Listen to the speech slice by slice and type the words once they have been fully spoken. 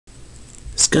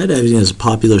Skydiving is a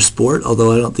popular sport,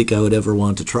 although I don't think I would ever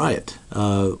want to try it.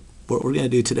 What we're going to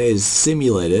do today is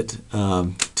simulate it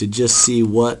to just see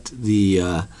what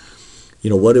the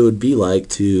what it would be like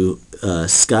to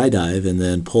skydive and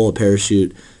then pull a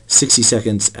parachute 60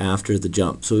 seconds after the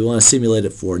jump. So we want to simulate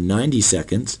it for 90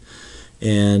 seconds,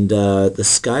 and the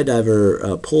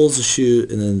skydiver pulls the chute,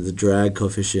 and then the drag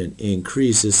coefficient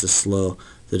increases to slow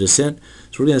the descent.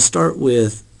 So we're going to start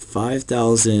with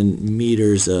 5,000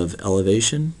 meters of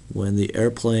elevation when the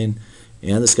airplane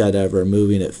and the skydiver are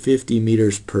moving at 50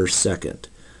 meters per second.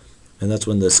 And that's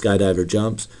when the skydiver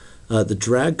jumps. The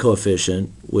drag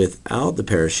coefficient without the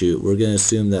parachute, we're going to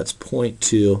assume that's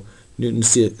 0.2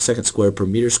 newtons second squared per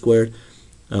meter squared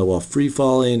while free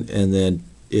falling, and then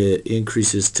it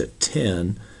increases to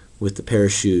 10 with the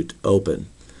parachute open.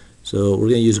 So we're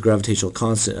going to use a gravitational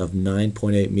constant of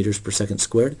 9.8 meters per second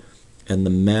squared. And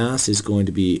the mass is going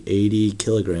to be 80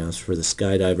 kilograms for the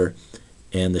skydiver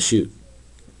and the chute.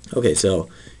 Okay, so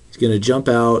he's going to jump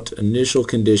out. Initial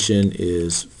condition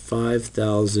is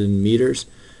 5,000 meters,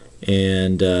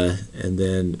 and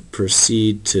then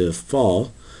proceed to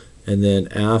fall. And then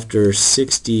after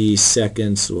 60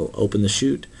 seconds, we'll open the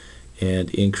chute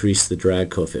and increase the drag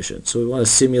coefficient. So we want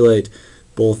to simulate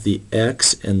both the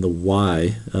x and the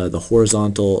y, the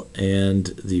horizontal and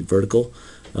the vertical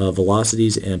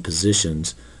velocities and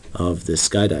positions of this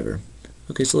skydiver.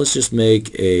 Okay, so let's just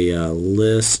make a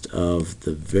list of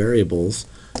the variables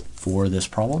for this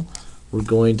problem. We're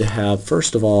going to have,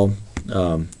 first of all,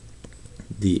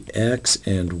 the x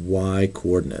and y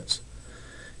coordinates.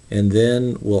 And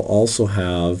then we'll also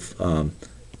have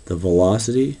the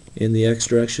velocity in the x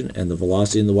direction and the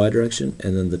velocity in the y direction,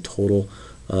 and then the total,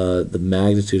 the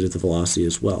magnitude of the velocity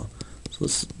as well.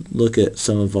 Let's look at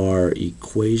some of our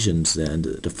equations then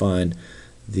to define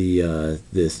the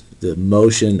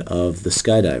motion of the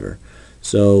skydiver.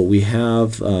 So we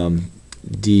have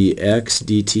dx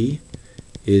dt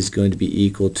is going to be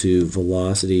equal to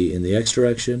velocity in the x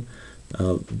direction.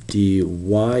 Dy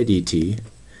dt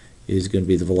is going to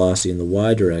be the velocity in the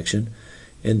y direction.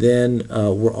 And then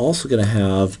we're also going to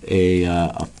have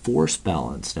a force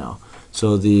balance now.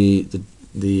 So the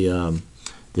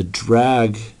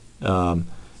drag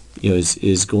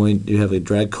is going to have a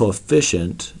drag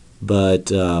coefficient, but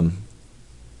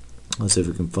let's see if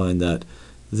we can find that.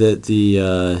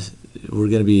 We're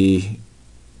going to be,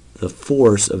 the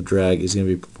force of drag is going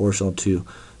to be proportional to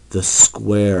the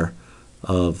square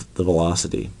of the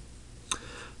velocity.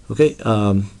 Okay.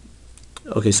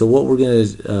 Okay. So what we're going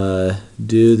to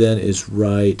do then is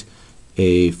write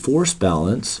a force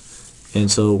balance,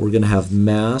 and so we're going to have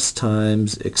mass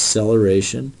times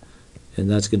acceleration, and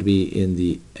that's going to be in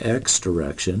the x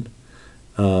direction,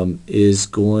 is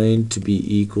going to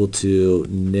be equal to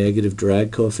negative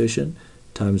drag coefficient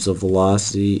times the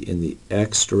velocity in the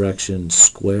x direction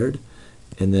squared.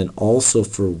 And then also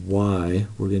for y,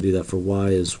 we're going to do that for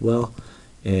y as well.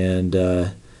 And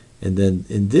then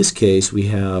in this case we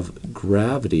have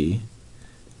gravity,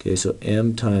 okay, so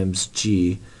m times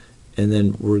g, and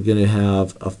then we're going to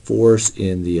have a force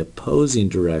in the opposing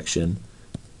direction,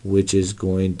 which is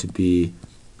going to be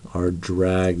our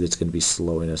drag that's going to be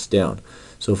slowing us down.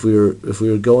 So if we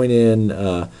were going in,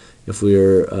 if we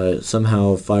were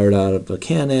somehow fired out of a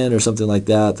cannon or something like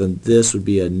that, then this would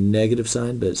be a negative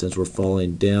sign. But since we're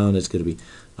falling down, it's going to be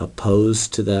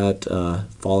opposed to that,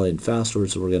 falling faster.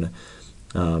 So we're going to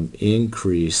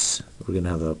increase. We're going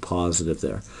to have a positive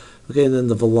there. Okay, and then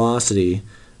the velocity,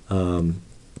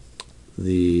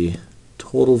 the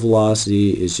total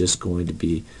velocity is just going to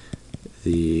be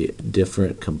the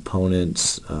different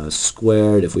components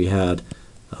squared. If we had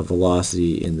a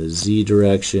velocity in the z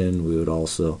direction, we would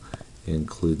also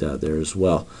include that there as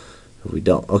well. If we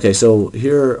don't. Okay, so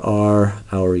here are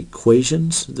our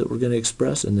equations that we're going to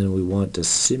express, and then we want to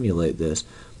simulate this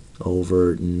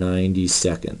over 90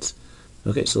 seconds.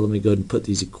 Okay, so let me go ahead and put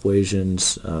these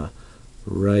equations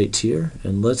right here,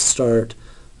 and let's start.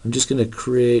 I'm just going to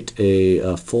create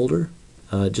a folder,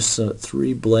 just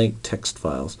 3 blank text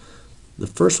files. The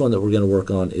first one that we're going to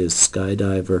work on is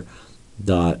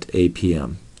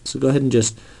skydiver.apm. So go ahead and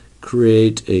just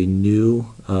create a new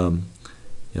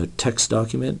text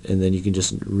document, and then you can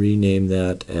just rename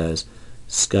that as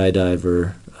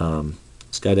skydiver,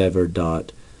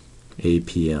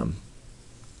 skydiver.apm.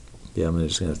 Yeah, I'm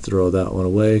just going to throw that one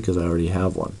away because I already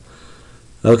have one.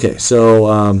 Okay, so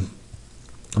I'm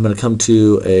going to come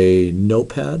to a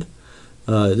notepad.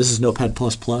 This is Notepad++.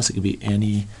 It could be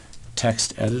any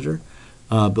text editor.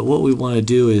 But what we want to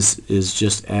do is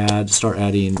just start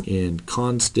adding in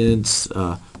constants,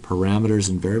 parameters,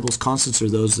 and variables. Constants are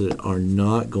those that are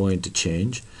not going to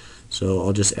change. So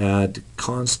I'll just add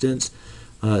constants.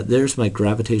 There's my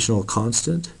gravitational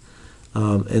constant.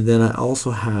 And then I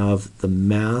also have the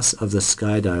mass of the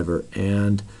skydiver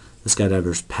and the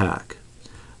skydiver's pack.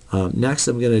 Next,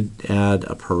 I'm going to add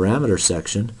a parameter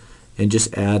section and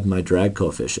just add my drag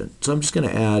coefficient. So I'm just going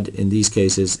to add, in these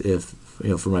cases, if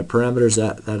for my parameters,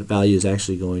 that value is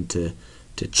actually going to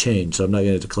change. So I'm not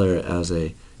going to declare it as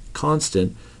a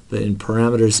constant, but in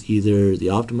parameters, either the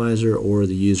optimizer or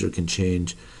the user can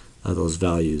change those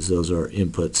values. Those are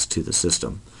inputs to the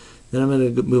system. Then I'm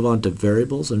going to move on to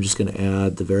variables. I'm just going to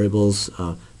add the variables.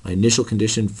 My initial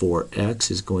condition for x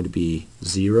is going to be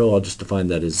 0. I'll just define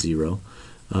that as 0.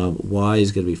 Y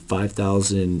is going to be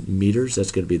 5,000 meters.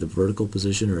 That's going to be the vertical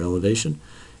position or elevation.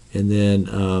 And then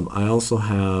I also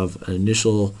have an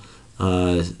initial,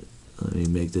 let me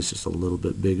make this just a little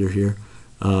bit bigger here,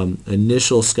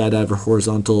 initial skydiver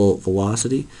horizontal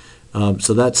velocity.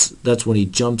 So that's when he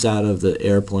jumps out of the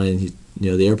airplane.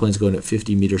 The airplane's going at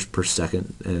 50 meters per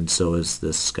second, and so is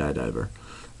this skydiver.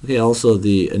 Okay, also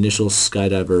the initial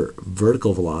skydiver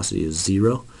vertical velocity is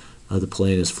 0. The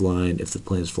plane is flying, if the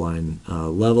plane is flying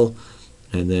level,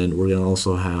 and then we're going to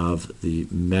also have the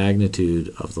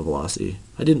magnitude of the velocity.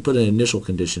 I didn't put an initial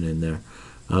condition in there,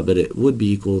 but it would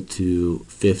be equal to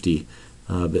 50,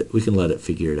 but we can let it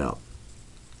figure it out.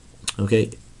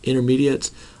 Okay,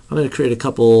 intermediates. I'm going to create a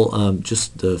couple,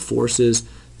 just the forces.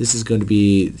 This is going to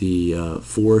be the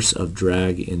force of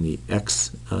drag in the x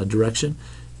direction,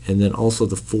 and then also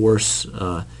the force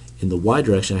in the y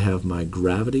direction. I have my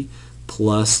gravity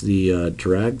plus the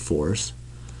drag force.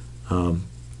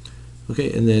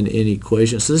 Okay, and then in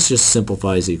equations, so this just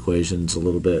simplifies the equations a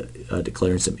little bit,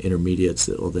 declaring some intermediates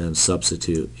that will then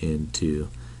substitute into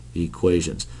the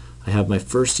equations. I have my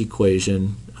first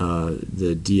equation,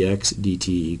 the dx dt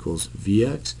equals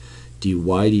vx, dy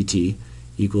dt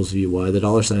equals vy. The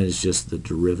dollar sign is just the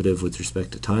derivative with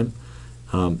respect to time.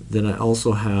 Then I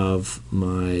also have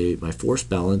my force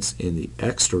balance in the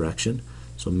x direction.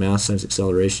 So mass times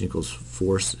acceleration equals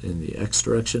force in the x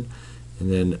direction.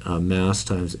 And then mass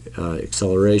times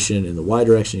acceleration in the y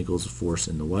direction equals force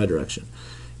in the y direction.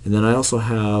 And then I also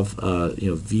have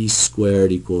v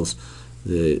squared equals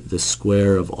the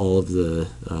square of all of the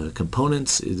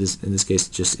components, in this case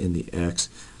just in the x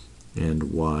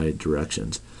and y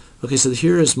directions. Okay, so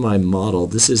here is my model.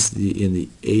 This is in the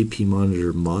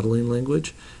APMonitor modeling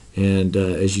language, and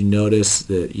as you notice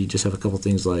that you just have a couple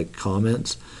things like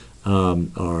comments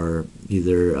are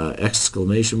either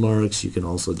exclamation marks. You can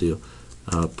also do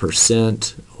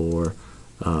percent or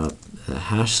a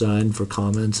hash sign for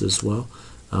comments as well.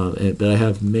 But I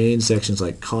have main sections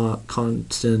like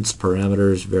constants,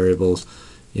 parameters, variables,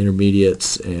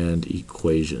 intermediates, and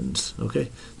equations. Okay,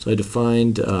 so I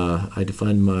defined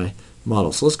my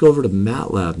model. So let's go over to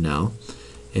MATLAB now,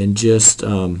 and just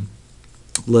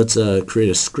let's create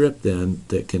a script then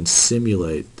that can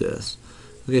simulate this.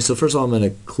 Okay, so first of all, I'm going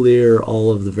to clear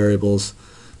all of the variables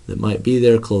that might be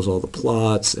there, close all the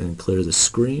plots, and clear the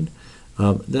screen.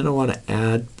 Then I want to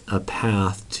add a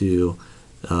path to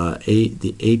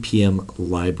the APM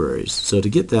libraries. So to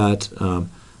get that,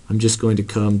 I'm just going to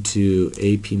come to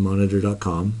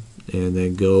APMonitor.com and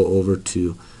then go over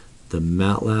to the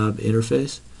MATLAB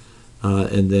interface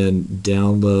and then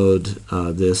download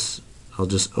this. I'll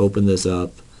just open this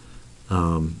up.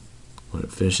 When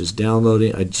it finishes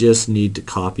downloading, I just need to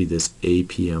copy this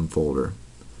APM folder.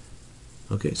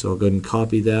 Okay, so I'll go ahead and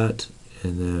copy that,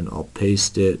 and then I'll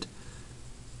paste it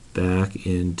back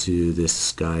into this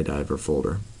Skydiver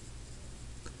folder.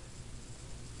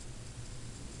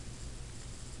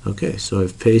 Okay, so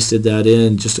I've pasted that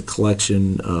in, just a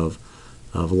collection of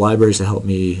libraries to help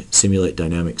me simulate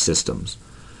dynamic systems.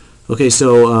 Okay,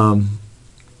 so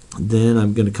then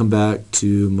I'm going to come back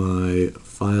to my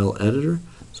file editor.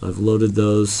 So I've loaded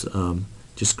those,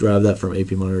 just grab that from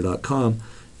APMonitor.com,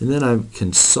 and then I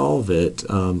can solve it.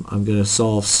 I'm going to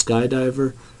solve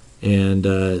Skydiver, and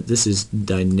this is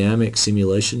dynamic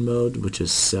simulation mode, which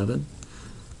is 7.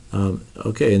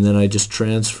 Okay, and then I just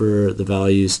transfer the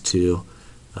values to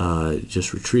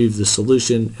just retrieve the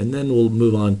solution, and then we'll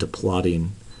move on to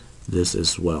plotting this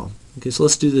as well. Okay, so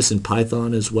let's do this in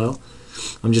Python as well.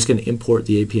 I'm just going to import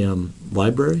the APM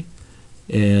library,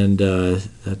 and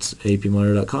that's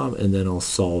APMonitor.com, and then I'll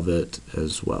solve it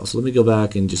as well. So let me go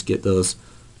back and just get those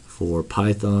for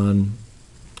Python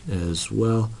as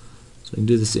well. So I can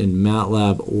do this in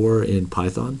MATLAB or in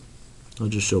Python. I'll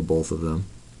just show both of them.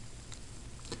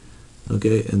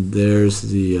 Okay, and there's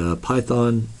the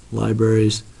Python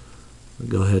libraries. I'll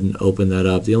go ahead and open that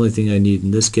up. The only thing I need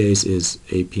in this case is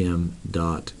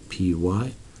apm.py.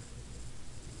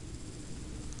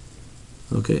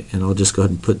 Okay, and I'll just go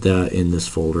ahead and put that in this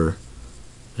folder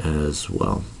as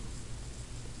well.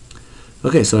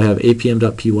 Okay, so I have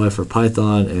apm.py for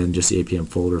Python and just the APM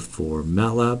folder for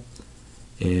MATLAB.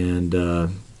 And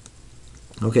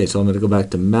okay, so I'm going to go back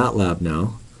to MATLAB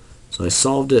now. So I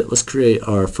solved it. Let's create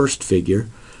our first figure.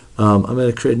 I'm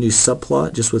going to create a new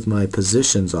subplot just with my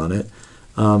positions on it.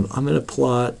 I'm going to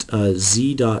plot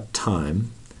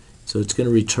z.time. So it's going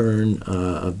to return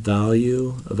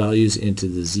values into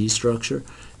the z structure.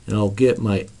 And I'll get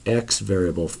my x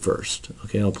variable first.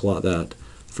 Okay, I'll plot that.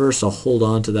 First, I'll hold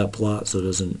on to that plot so it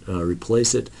doesn't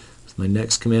replace it with my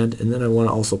next command. And then I want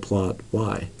to also plot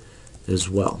y as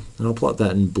well. And I'll plot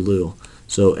that in blue.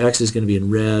 So x is going to be in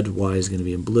red, y is going to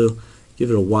be in blue. Give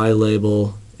it a y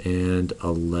label and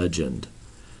a legend.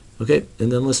 Okay,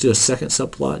 and then let's do a second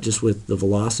subplot just with the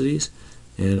velocities.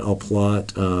 And I'll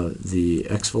plot the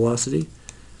x velocity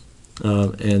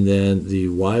and then the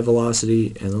y velocity.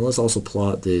 And then let's also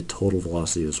plot the total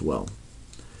velocity as well.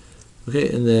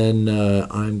 Okay, and then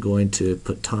I'm going to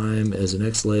put time as an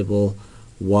x label.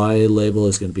 Y label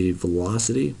is going to be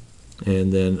velocity.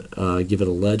 And then give it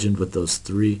a legend with those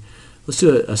three. Let's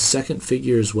do a second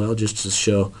figure as well, just to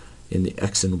show in the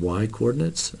x and y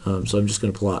coordinates. So I'm just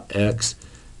going to plot x,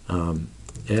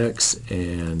 x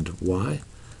and y,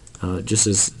 just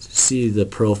as see the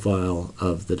profile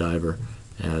of the diver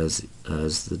as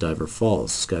the diver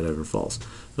falls, skydiver falls.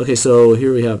 Okay, so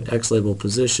here we have x label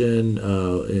position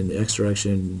in the x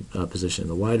direction, position in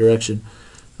the y direction.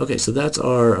 Okay, so that's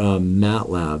our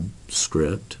MATLAB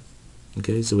script.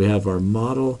 Okay, so we have our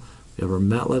model, we have our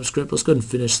MATLAB script. Let's go ahead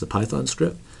and finish the Python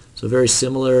script. So very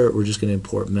similar, we're just going to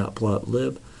import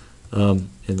matplotlib and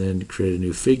then create a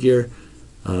new figure.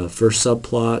 First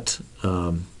subplot.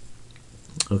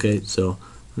 Okay, so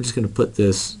I'm just going to put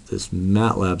this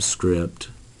MATLAB script,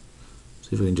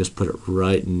 see if we can just put it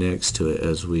right next to it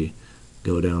as we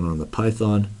go down on the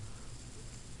Python.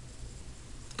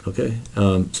 Okay,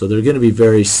 so they're going to be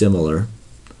very similar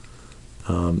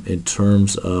in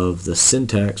terms of the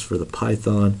syntax for the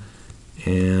Python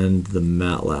and the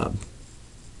MATLAB.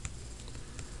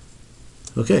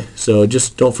 Okay, so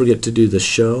just don't forget to do the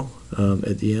show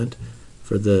at the end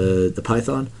for the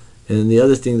Python. And the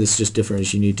other thing that's just different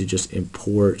is you need to just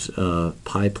import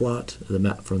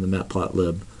pyplot from the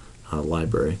matplotlib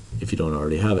library if you don't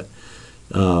already have it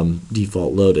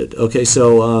default loaded. Okay,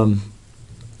 so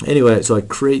anyway, so I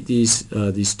create these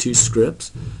two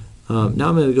scripts. Now I'm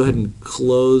going to go ahead and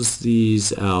close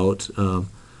these out, and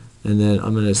then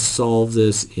I'm going to solve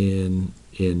this in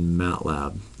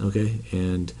MATLAB. Okay,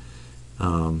 and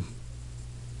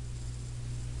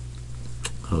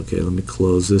okay, let me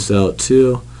close this out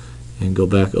too, and go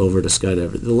back over to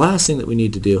Skydiver. The last thing that we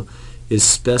need to do is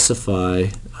specify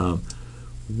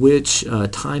which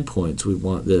time points we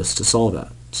want this to solve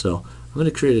at. So I'm going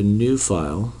to create a new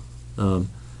file.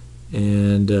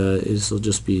 And this will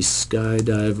just be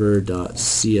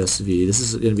skydiver.csv. This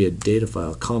is going to be a data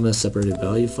file, comma separated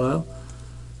value file,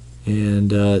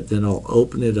 and then I'll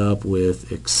open it up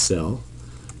with Excel,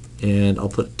 and I'll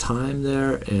put time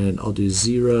there, and I'll do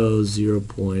 0,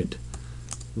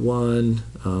 0.1.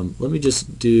 Let me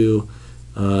just do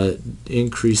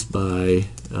increased by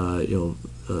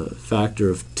factor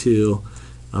of 2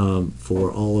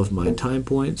 for all of my time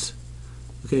points.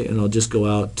 Okay, and I'll just go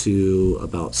out to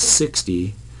about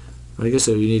 60. I guess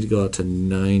we need to go out to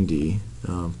 90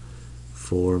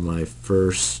 for my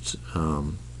first,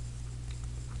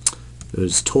 it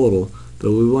was total,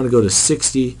 but we want to go to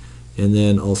 60, and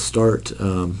then I'll start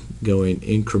going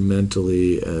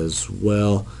incrementally as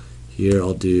well. Here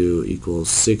I'll do equals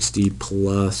 60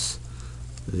 plus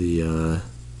the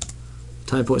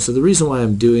time point. So the reason why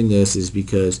I'm doing this is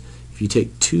because if you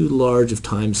take too large of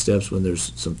time steps when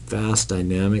there's some fast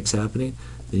dynamics happening,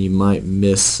 then you might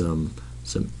miss some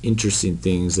interesting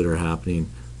things that are happening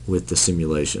with the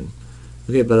simulation.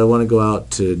 Okay, but I want to go out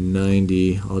to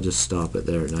 90. I'll just stop it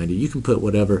there at 90. You can put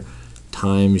whatever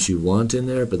times you want in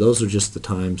there, but those are just the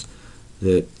times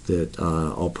that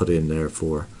I'll put in there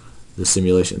for the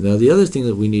simulation. Now the other thing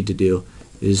that we need to do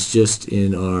is just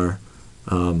in our,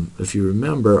 if you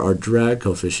remember, our drag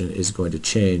coefficient is going to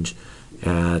change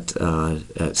at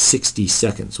 60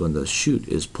 seconds when the chute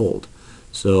is pulled.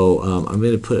 So I'm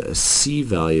going to put a C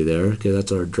value there. Okay,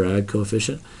 that's our drag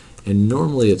coefficient, and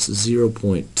normally it's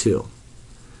 0.2.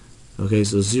 Okay,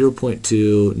 so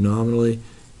 0.2 nominally,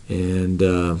 and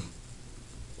then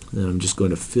I'm just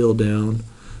going to fill down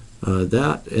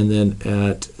that, and then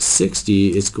at 60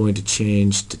 it's going to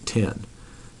change to 10.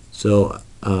 So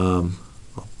I'll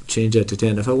change that to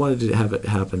 10. If I wanted to have it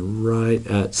happen right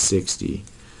at 60,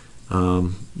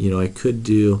 I could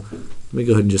do, let me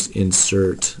go ahead and just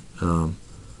insert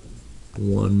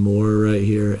one more right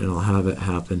here, and I'll have it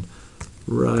happen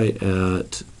right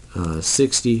at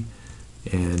 60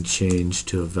 and change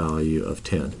to a value of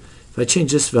 10. If I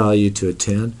change this value to a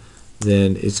 10,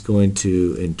 then it's going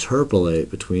to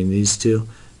interpolate between these two,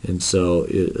 and so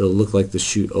it'll look like the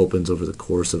chute opens over the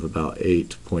course of about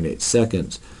 8.8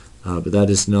 seconds. But that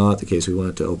is not the case. We want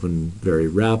it to open very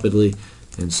rapidly,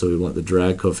 and so we want the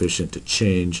drag coefficient to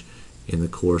change in the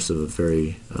course of a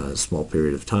very small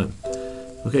period of time.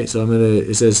 Okay, so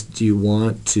it says, do you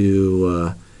want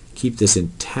to keep this in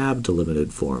tab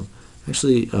delimited form?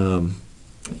 Actually,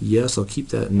 yes, I'll keep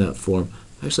that in that form.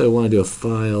 Actually, I want to do a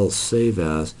file save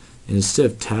as, and instead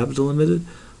of tab delimited,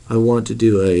 I want to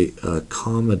do a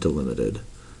comma delimited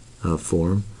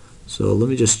form. So let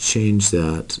me just change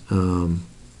that.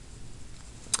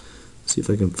 See if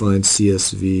I can find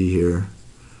CSV here.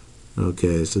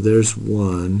 Okay, so there's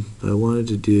one. I wanted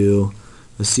to do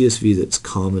a CSV that's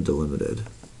comma delimited.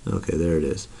 Okay, there it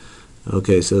is.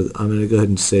 Okay, so I'm going to go ahead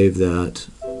and save that.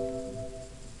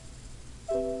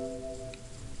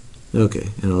 Okay,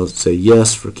 and I'll say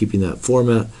yes for keeping that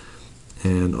format,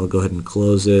 and I'll go ahead and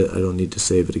close it. I don't need to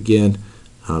save it again,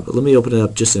 but let me open it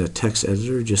up just in a text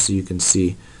editor just so you can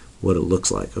see what it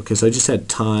looks like. Okay, so I just had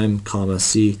time, comma,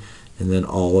 C, and then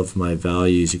all of my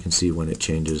values. You can see when it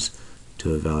changes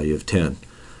to a value of 10.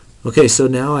 Okay, so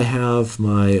now I have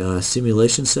my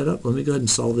simulation set up. Let me go ahead and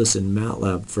solve this in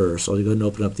MATLAB first. I'll go ahead and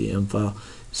open up the M file.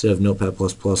 Instead of Notepad++,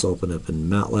 I'll open it up in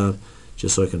MATLAB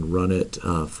just so I can run it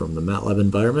from the MATLAB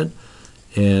environment.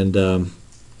 And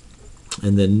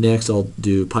then next I'll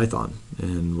do Python,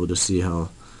 and we'll just see how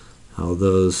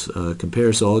those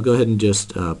compare. So I'll go ahead and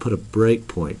just put a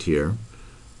breakpoint here.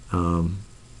 I'll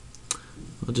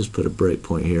just put a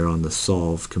breakpoint here on the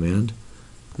solve command.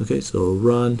 Okay, so I'll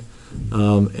run,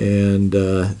 and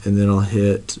then I'll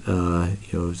hit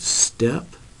step.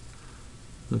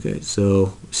 Okay,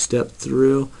 so step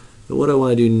through. But what I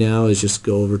want to do now is just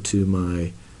go over to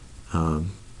my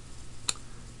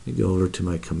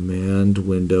command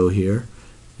window here.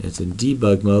 And it's in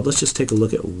debug mode. Let's just take a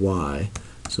look at y.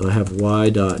 So I have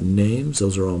y.names.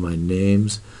 Those are all my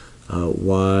names.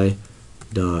 Y.number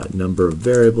of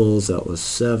variables. That was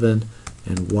 7.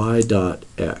 And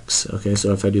y.x. Okay,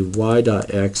 so if I do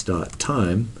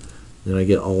y.x.time, then I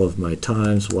get all of my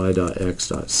times.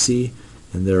 Y.x.c,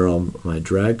 and they're all my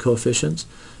drag coefficients.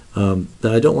 But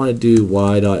I don't want to do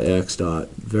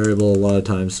y.x.variable a lot of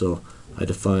times, so I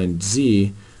defined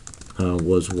z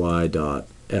was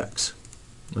y.x.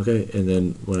 Okay, and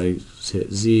then when I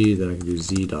hit z, then I can do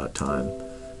z.time.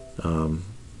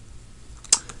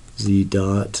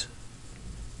 Z.time.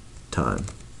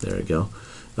 There we go.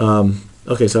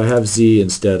 Okay, so I have z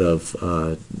instead of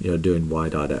doing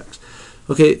y.x.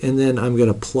 Okay, and then I'm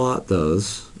going to plot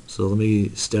those. So let me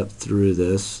step through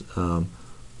this.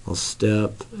 I'll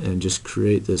step and just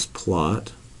create this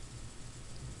plot.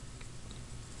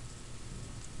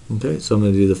 Okay, so I'm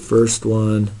going to do the first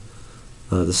one,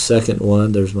 the second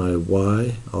one. There's my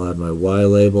y. I'll add my y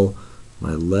label,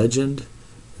 my legend,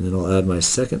 and then I'll add my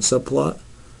second subplot,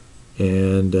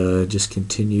 and just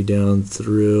continue down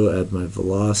through, add my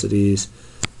velocities.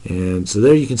 And so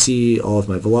there you can see all of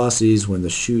my velocities when the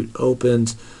chute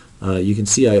opens. You can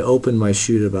see I opened my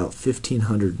chute at about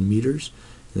 1,500 meters.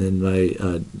 And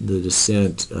then the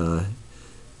descent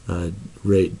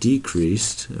rate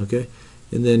decreased. Okay,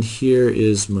 and then here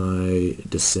is my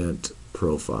descent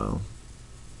profile.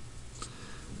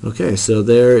 Okay, so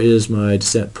there is my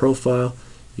descent profile.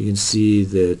 You can see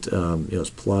that it's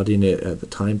plotting it at the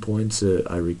time points that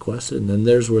I requested, and then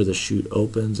there's where the chute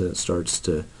opens and it starts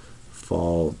to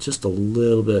fall just a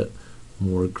little bit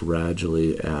more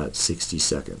gradually at 60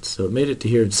 seconds. So it made it to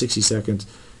here in 60 seconds.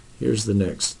 Here's the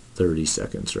next 30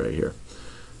 seconds right here.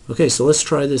 Okay, so let's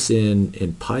try this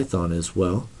in Python as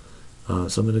well.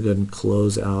 So I'm going to go ahead and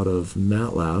close out of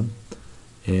MATLAB,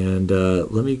 and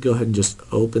let me go ahead and just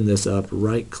open this up,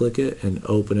 right click it and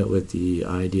open it with the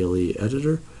IDLE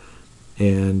editor,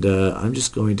 and I'm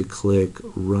just going to click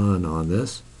run on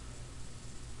this.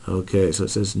 Okay, so it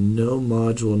says no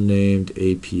module named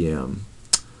APM.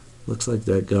 Looks like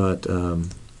that got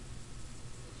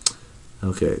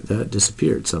okay, that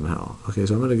disappeared somehow. Okay,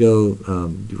 so I'm going to go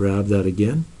grab that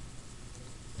again,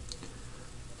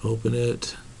 open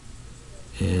it,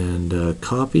 and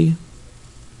copy.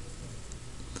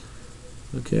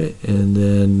 Okay, and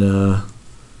then go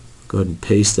ahead and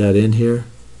paste that in here.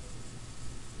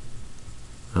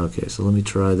 Okay, so let me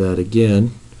try that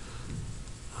again.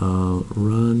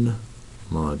 Run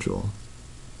module.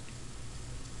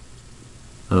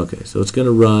 Okay, so it's going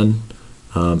to run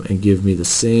and give me the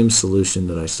same solution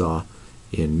that I saw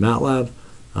in MATLAB,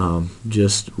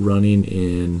 just running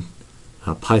in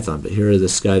Python. But here are the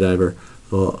Skydiver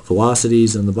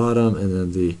velocities on the bottom, and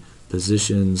then the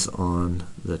positions on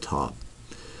the top.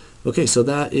 Okay, so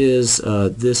that is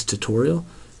this tutorial.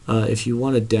 If you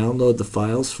want to download the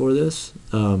files for this,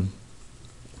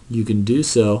 you can do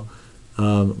so.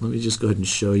 Let me just go ahead and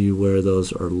show you where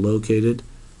those are located.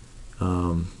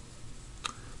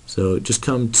 So just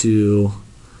come to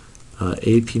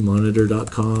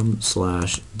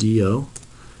APMonitor.com/do.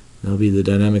 That'll be the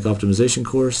dynamic optimization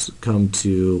course. Come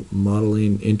to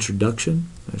modeling introduction.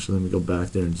 Actually, let me go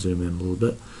back there and zoom in a little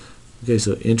bit. Okay,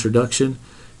 so introduction,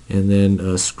 and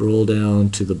then scroll down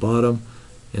to the bottom,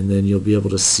 and then you'll be able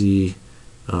to see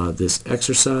this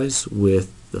exercise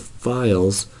with the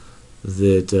files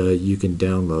that you can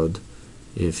download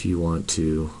if you want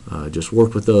to just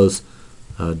work with those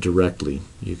directly.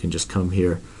 You can just come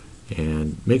here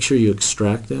and make sure you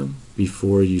extract them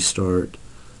before you start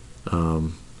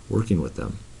working with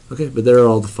them. Okay, but there are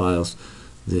all the files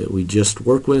that we just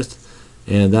worked with,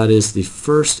 and that is the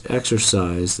first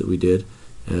exercise that we did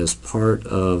as part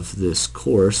of this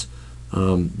course.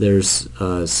 There's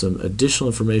some additional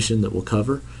information that we'll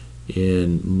cover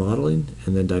in modeling,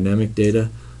 and then dynamic data,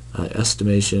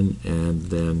 estimation, and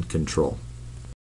then control.